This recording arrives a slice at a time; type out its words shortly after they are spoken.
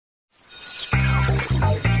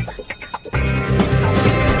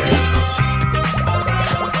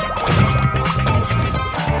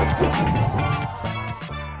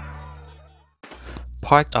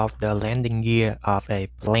part of the landing gear of a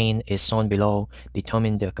plane is shown below.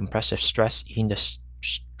 Determine the compressive stress in the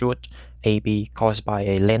strut AB caused by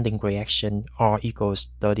a landing reaction R equals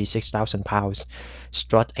 36,000 pounds.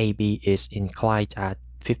 Strut AB is inclined at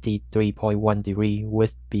 53.1 degree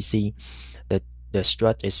with BC. The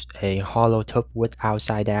strut is a hollow tube with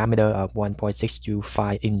outside diameter of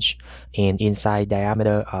 1.625 inch and inside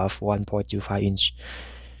diameter of 1.25 inch.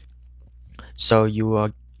 So you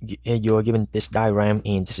are given this diagram,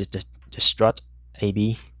 and this is the strut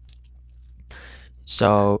AB.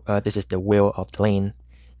 So this is the wheel of the plane.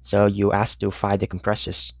 So you ask to find the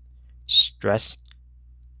compressive stress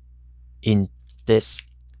in this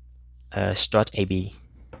strut AB.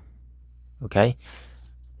 Okay.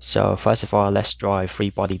 So first of all, let's draw a free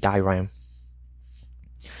body diagram.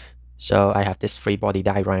 So I have this free body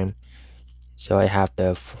diagram. So I have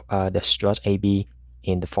the strut AB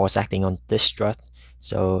and the force acting on this strut.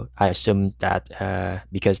 So I assume that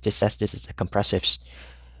because this says this is the compressive,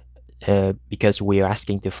 because we are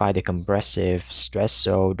asking to find the compressive stress,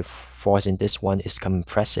 so the force in this one is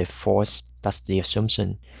compressive force. That's the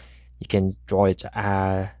assumption. You can draw it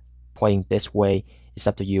pointing this way. It's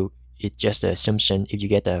up to you. It's just the assumption. If you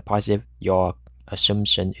get the positive, your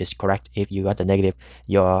assumption is correct. If you got the negative,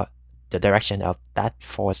 the direction of that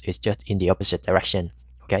force is just in the opposite direction.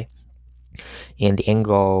 Okay, and the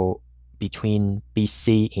angle between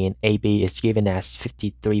BC and AB is given as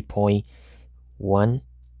 53.1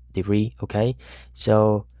 degree. Okay,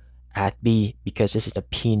 so at B, because this is the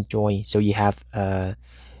pin joint, so you have the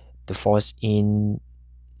force in,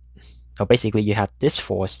 basically you have this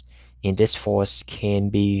force, and this force can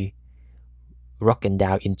be broken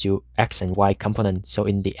down into x and y component. So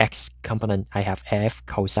in the x component, I have f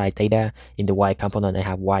cosine theta. In the y component, I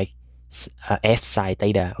have f sine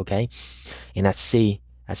theta. Okay, and at C,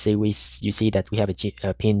 you see that we have a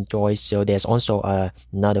pin joint. So there's also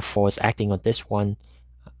another force acting on this one.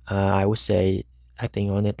 I would say acting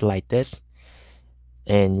on it like this.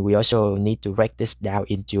 And we also need to break this down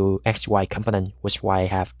into xy component, which is why I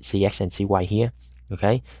have cx and cy here.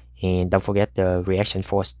 Okay, and don't forget the reaction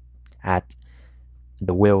force at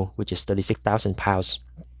the wheel, which is 36,000 pounds.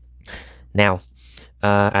 Now,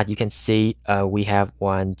 as you can see, we have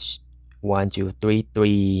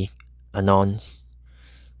three unknowns.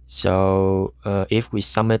 So if we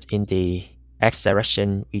sum it in the x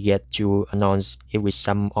direction, we get two unknowns. If we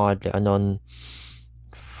sum all the unknown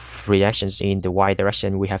reactions in the y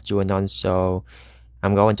direction, we have two unknowns. So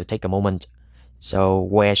I'm going to take a moment. So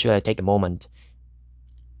where should I take the moment?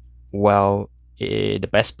 Well, the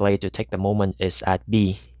best place to take the moment is at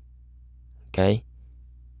B. Okay,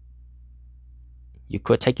 you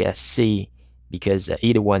could take it at C, because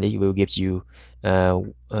either one, it will give you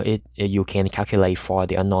you can calculate for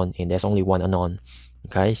the unknown, and there's only one unknown.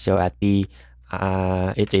 Okay, so at B,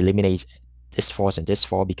 it eliminates this force and this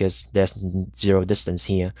force because there's zero distance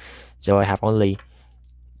here. So I have only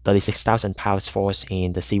 36,000 pounds force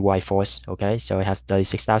and the cy force. Okay, so I have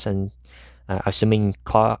 36,000, assuming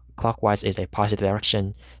clockwise is a positive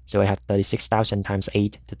direction. So I have 36,000 times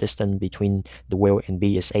 8. The distance between the wheel and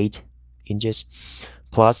B is 8 inches,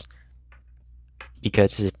 plus,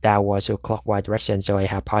 because this is downward, so clockwise direction, so I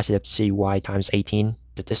have positive cy times 18.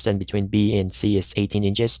 The distance between B and C is 18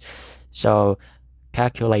 inches. So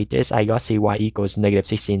calculate this, I got cy equals negative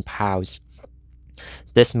 16 pounds.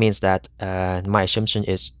 This means that my assumption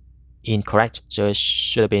is incorrect, so it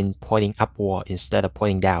should have been pointing upward instead of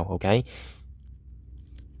pointing down. Okay,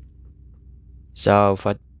 so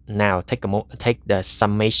for now, take the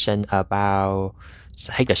summation of Fy.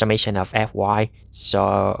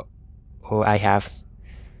 So I have,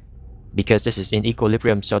 because this is in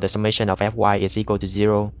equilibrium, so the summation of Fy is equal to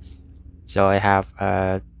 0. So I have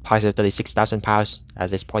positive 36,000 pounds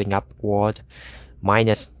as it's pointing upward,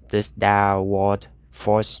 minus this downward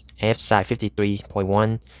force F sine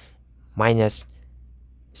 53.1, minus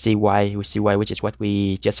cy, which is what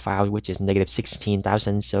we just found, which is negative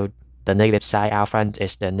 16,000. So the negative side out front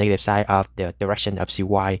is the negative side of the direction of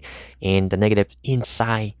cy, and the negative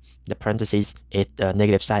inside the parentheses is the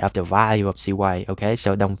negative side of the value of cy. Okay,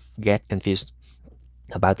 so don't get confused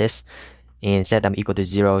about this, and set them equal to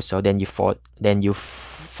 0. So then you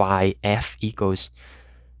find f equals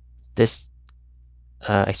this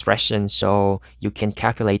expression. So you can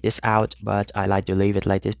calculate this out, but I like to leave it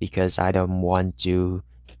like this because I don't want to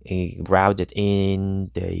route it in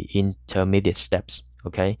the intermediate steps.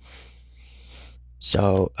 Okay,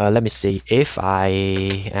 so let me see. If I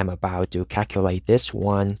am about to calculate this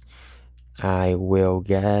one, I will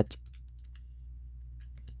get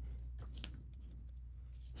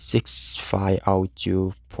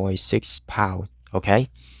 6502.6 pounds. Okay,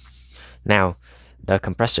 now the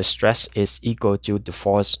compressor stress is equal to the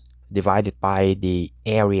force divided by the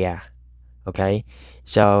area. Okay,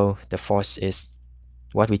 so the force is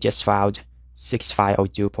what we just found,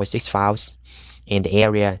 6502.6 in the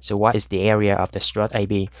area. So what is the area of the strut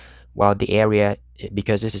AB? Well, the area,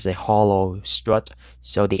 because this is a hollow strut,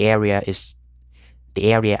 so the area is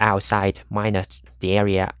the area outside minus the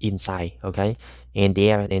area inside. Okay, and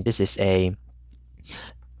this is a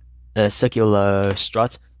circular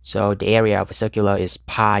strut, so the area of a circular is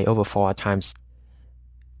pi over 4 times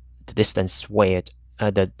the distance squared,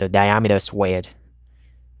 the diameter squared.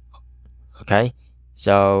 Okay,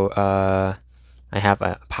 so I have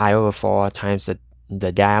a pi over 4 times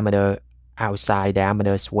the diameter outside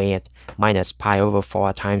diameter squared minus pi over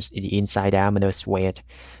 4 times the inside diameter squared.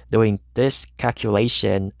 Doing this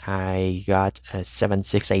calculation, I got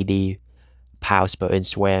 7680 pounds per inch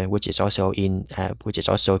square, which is also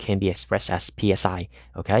can be expressed as psi.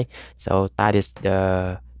 Okay, so that is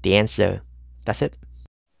the answer. That's it.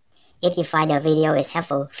 If you find the video is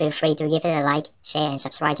helpful, feel free to give it a like, share, and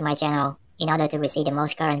subscribe to my channel in order to receive the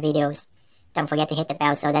most current videos. Don't forget to hit the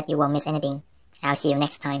bell so that you won't miss anything. I'll see you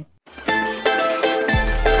next time.